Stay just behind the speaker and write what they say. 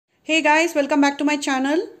Hey guys, welcome back to my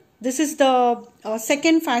channel. This is the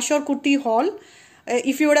second Fashor Kurti haul.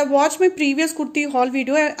 If you would have watched my previous kurti haul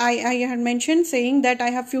video, I had mentioned saying that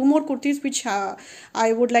I have few more kurtis which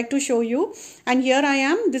I would like to show you. And here I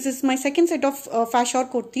am. This is my second set of Fashor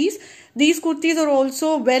kurtis. These kurtis are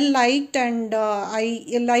also well liked and I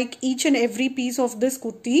like each and every piece of this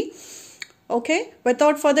kurti. Okay,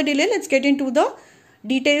 without further delay, let's get into the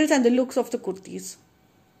details and the looks of the kurtis.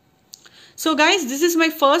 So guys, this is my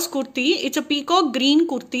first kurti. It's a peacock green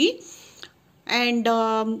kurti and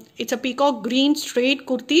it's a peacock green straight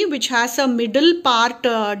kurti which has a middle part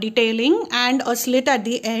detailing and a slit at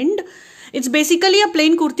the end. It's basically a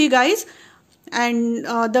plain kurti guys, and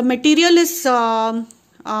the material is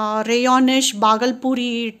rayonish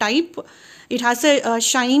Bhagalpuri type. It has a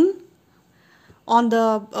shine on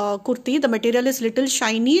the kurti. The material is little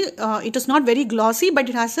shiny. It is not very glossy, but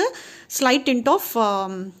it has a slight tint of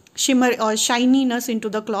shimmer or shininess into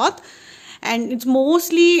the cloth, and it's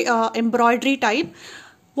mostly embroidery type.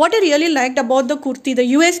 What I really liked about the kurti,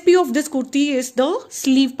 the USP of this kurti is the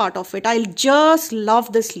sleeve part of it. I just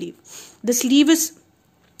love the sleeve. The sleeve is,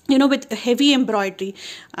 you know, with heavy embroidery,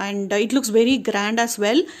 and it looks very grand as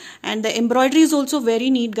well. And the embroidery is also very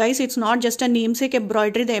neat guys. It's not just a namesake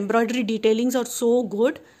embroidery. The embroidery detailings are so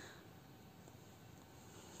good.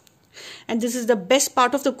 And this is the best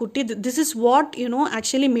part of the kurti. This is what, you know,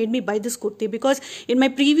 actually made me buy this kurti, because in my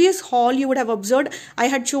previous haul you would have observed I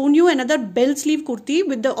had shown you another bell sleeve kurti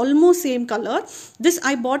with the almost same color. This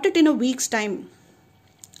I bought it in a week's time.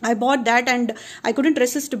 I bought that and I couldn't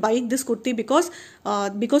resist buying this kurti because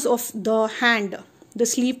of the hand, the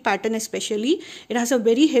sleeve pattern especially. It has a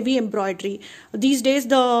very heavy embroidery. These days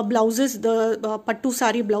the blouses, the pattu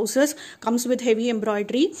sari blouses comes with heavy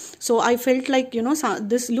embroidery. So I felt like, you know,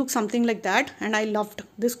 this looks something like that, and I loved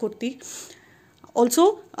this kurti.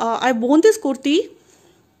 Also, I worn this kurti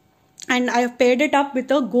and I have paired it up with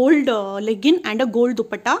a gold legging and a gold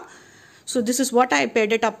dupatta. So this is what I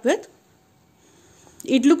paired it up with.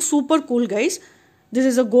 It looks super cool guys. This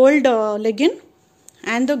is a gold legging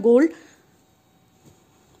and the gold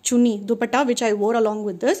chunni dupatta which I wore along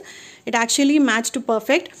with this. It actually matched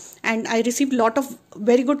perfect, and I received a lot of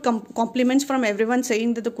very good compliments from everyone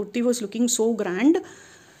saying that the kurti was looking so grand.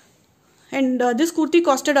 And this kurti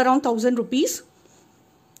costed around 1000 rupees.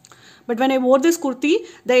 But when I wore this kurti,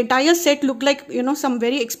 the entire set looked like, you know, some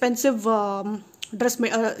very expensive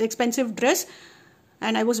dress,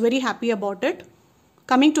 and I was very happy about it.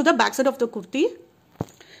 Coming to the backside of the kurti.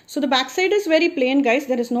 So the backside is very plain guys.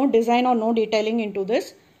 There is no design or no detailing into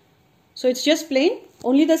this. So it's just plain.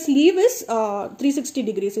 Only the sleeve is 360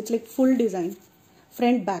 degrees. It's like full design.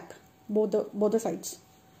 Front, back. Both the sides.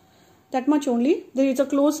 That much only. There is a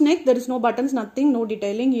closed neck. There is no buttons, nothing. No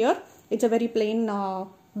detailing here. It's a very plain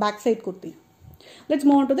backside kurti. Let's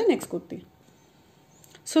move on to the next kurti.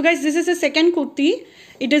 So guys, this is the second kurti.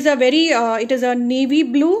 It is a very, it is a navy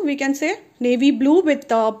blue, we can say. Navy blue with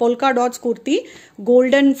polka dots kurti.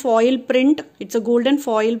 Golden foil print. It's a golden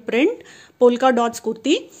foil print. Polka dots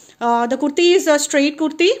kurti. The kurti is a straight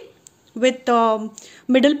kurti with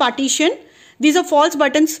middle partition. These are false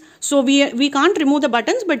buttons, so we can't remove the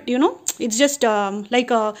buttons, but you know, it's just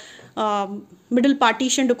like a middle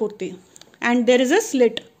partitioned kurti. And there is a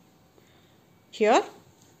slit here.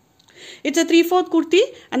 It's a 3/4 kurti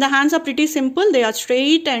and the hands are pretty simple. They are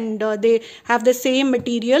straight and they have the same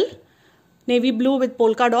material, navy blue with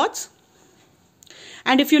polka dots.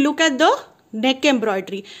 And if you look at the neck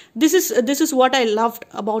embroidery, this is what I loved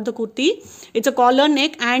about the kurti. It's a collar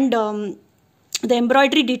neck, and the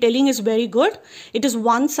embroidery detailing is very good. It is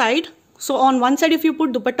one side. So on one side, if you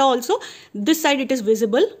put dupatta also, this side it is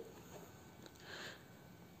visible.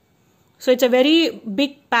 So it's a very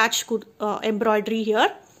big patch embroidery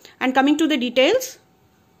here. And coming to the details,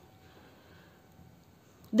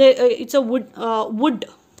 it's a wood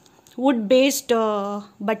based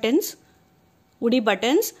buttons, woody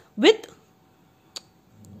buttons with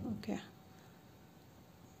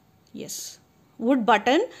wood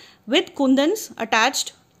button with kundans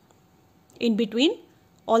attached in between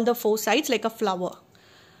all the four sides like a flower.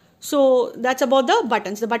 So that's about the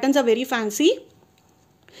buttons. The buttons are very fancy.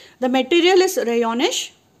 The material is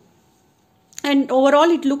rayonish. And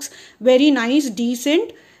overall it looks very nice,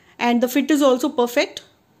 decent, and the fit is also perfect.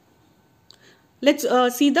 Let's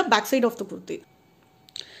see the backside of the kurti.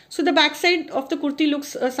 So the backside of the kurti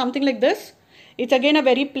looks something like this. It's again a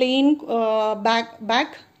very plain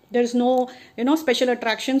back. There's no, you know, special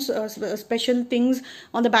attractions, special things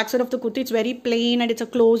on the backside of the kurti. It's very plain and it's a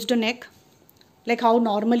closed neck, like how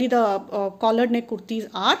normally the collared neck kurtis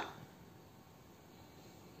are.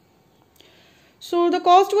 So the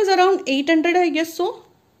cost was around 800, I guess so.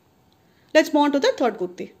 Let's move on to the third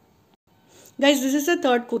kurti. Guys, this is the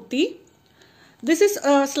third kurti. This is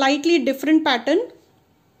a slightly different pattern.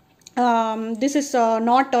 This is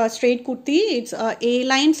not a straight kurti. It's a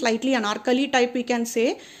A-line, slightly anarkali type we can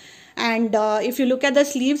say. And if you look at the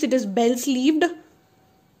sleeves, it is bell sleeved.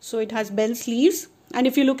 So it has bell sleeves. And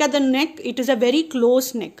if you look at the neck, it is a very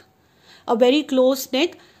close neck. A very close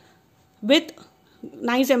neck with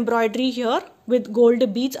nice embroidery here with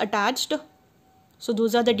gold beads attached. So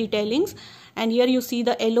those are the detailings. And here you see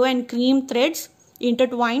the yellow and cream threads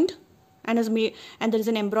intertwined. And there is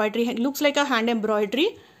an embroidery. It looks like a hand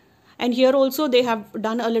embroidery. And here also they have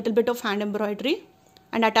done a little bit of hand embroidery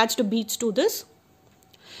and attached beads to this.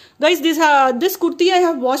 Guys, this kurti I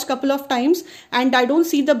have washed couple of times and I don't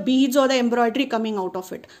see the beads or the embroidery coming out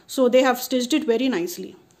of it. So they have stitched it very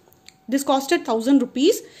nicely. This costed 1000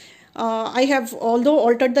 rupees. I have although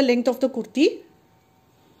altered the length of the kurti,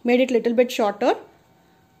 made it little bit shorter.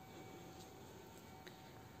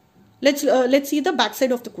 Let's see the back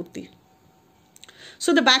side of the kurti.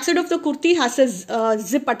 So the back side of the kurti has a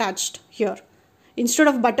zip attached here. Instead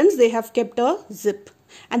of buttons, they have kept a zip.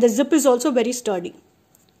 And the zip is also very sturdy.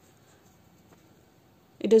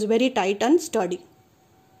 It is very tight and sturdy.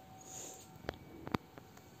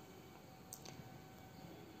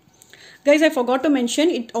 Guys, I forgot to mention,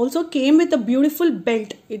 it also came with a beautiful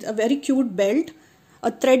belt. It's a very cute belt,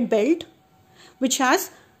 a thread belt, which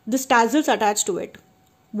has these tassels attached to it.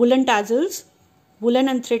 Woolen tassels, woolen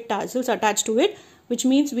and thread tassels attached to it, which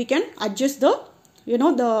means we can adjust the,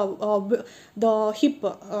 the hip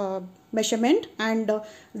measurement, and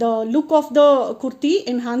the look of the kurti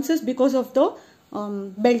enhances because of the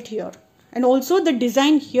belt here. And also the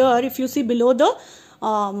design here, if you see below the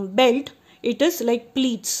belt, it is like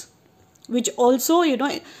pleats, which also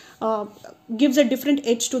gives a different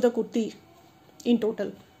edge to the kurti in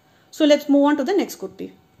total. So let's move on to the next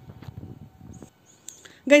kurti.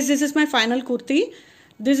 Guys, this is my final kurti.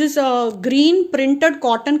 This is a green printed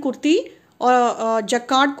cotton kurti or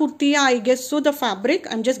jacquard kurti, I guess so, the fabric.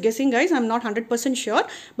 I'm just guessing, guys. I'm not 100% sure,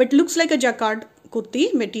 but looks like a jacquard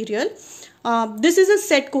kurti material. This is a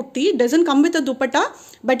set kurti. It doesn't come with a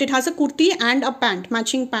dupatta, but it has a kurti and a pant,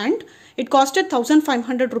 matching pant. It costed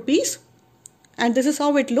 1500 rupees. And this is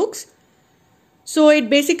how it looks. So it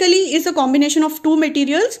basically is a combination of two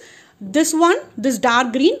materials. This one, this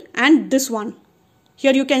dark green, and this one.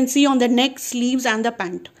 Here you can see on the neck, sleeves and the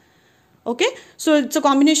pant. Okay, so it's a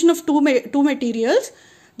combination of two materials.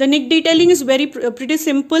 The neck detailing is pretty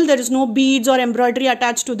simple. There is no beads or embroidery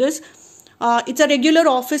attached to this. It's a regular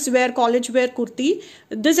office wear, college wear kurti.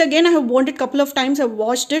 This again I have worn it couple of times. I've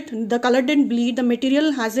washed it. The color didn't bleed. The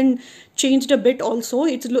material hasn't changed a bit also.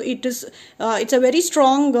 It's a very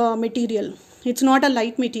strong material. It's not a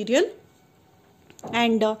light material.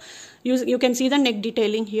 And you can see the neck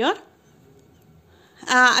detailing here.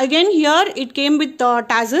 Again here it came with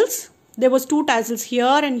tassels. There was two tassels here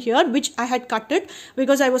and here, which I had cut it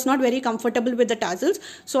because I was not very comfortable with the tassels.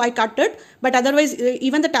 So I cut it. But otherwise,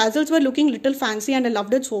 even the tassels were looking little fancy and I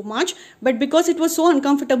loved it so much. But because it was so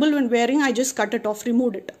uncomfortable when wearing, I just cut it off,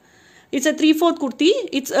 removed it. It's a 3/4 kurti.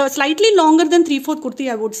 It's slightly longer than 3/4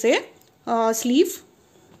 kurti, I would say. Sleeve.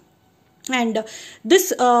 And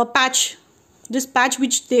this patch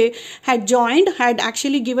which they had joined had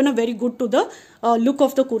actually given a very good to the look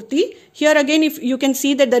of the kurti. Here again, if you can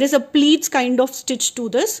see that there is a pleats kind of stitch to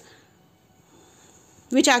this,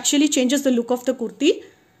 which actually changes the look of the kurti.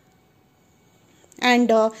 And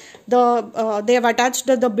they have attached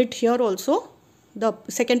the bit here also, the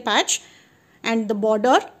second patch, and the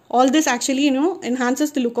border. All this actually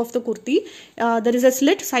enhances the look of the kurti. There is a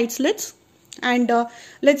slit, side slits. And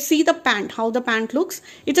let's see the pant, how the pant looks.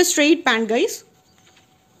 It's a straight pant, guys.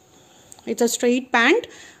 It's a straight pant,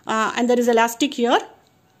 and there is elastic here,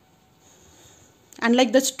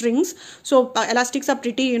 unlike the strings. So elastics are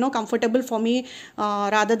pretty comfortable for me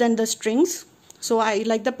rather than the strings. So I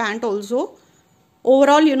like the pant also.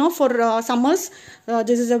 Overall, for summers,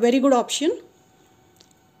 this is a very good option.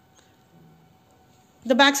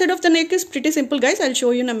 The back side of the neck is pretty simple, guys. I'll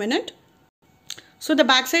show you in a minute. So the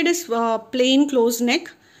back side is plain closed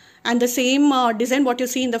neck, and the same design what you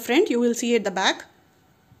see in the front, you will see at the back.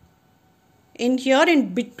 In here,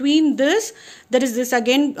 in between this, there is this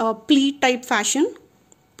again pleat type fashion,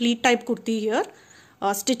 pleat type kurti here,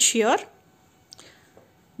 stitch here,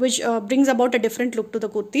 which brings about a different look to the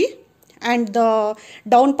kurti. And the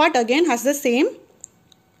down part again has the same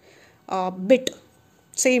bit,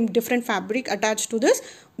 same different fabric attached to this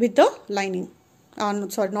with the lining.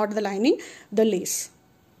 Sorry, not the lining, the lace.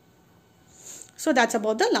 So that's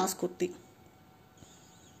about the last kurti.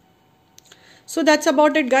 So that's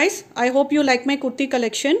about it, guys. I hope you like my kurti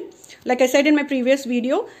collection. Like I said in my previous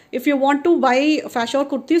video, if you want to buy Fashor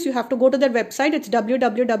kurtis, you have to go to their website. It's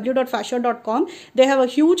www.fashor.com. They have a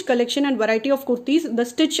huge collection and variety of kurtis. The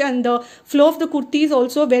stitch and the flow of the kurti is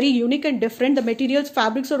also very unique and different. The materials,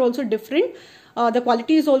 fabrics are also different. The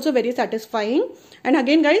quality is also very satisfying. And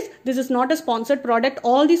again guys, this is not a sponsored product.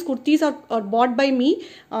 All these kurtis are bought by me.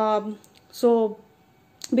 So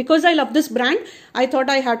because I love this brand, I thought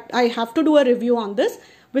I have to do a review on this.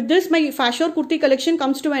 With this, my Fashor kurti collection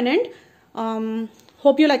comes to an end.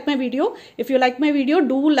 Hope you like my video. If you like my video,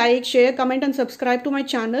 do like, share, comment and subscribe to my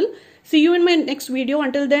channel. See you in my next video.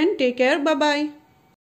 Until then, take care. Bye-bye.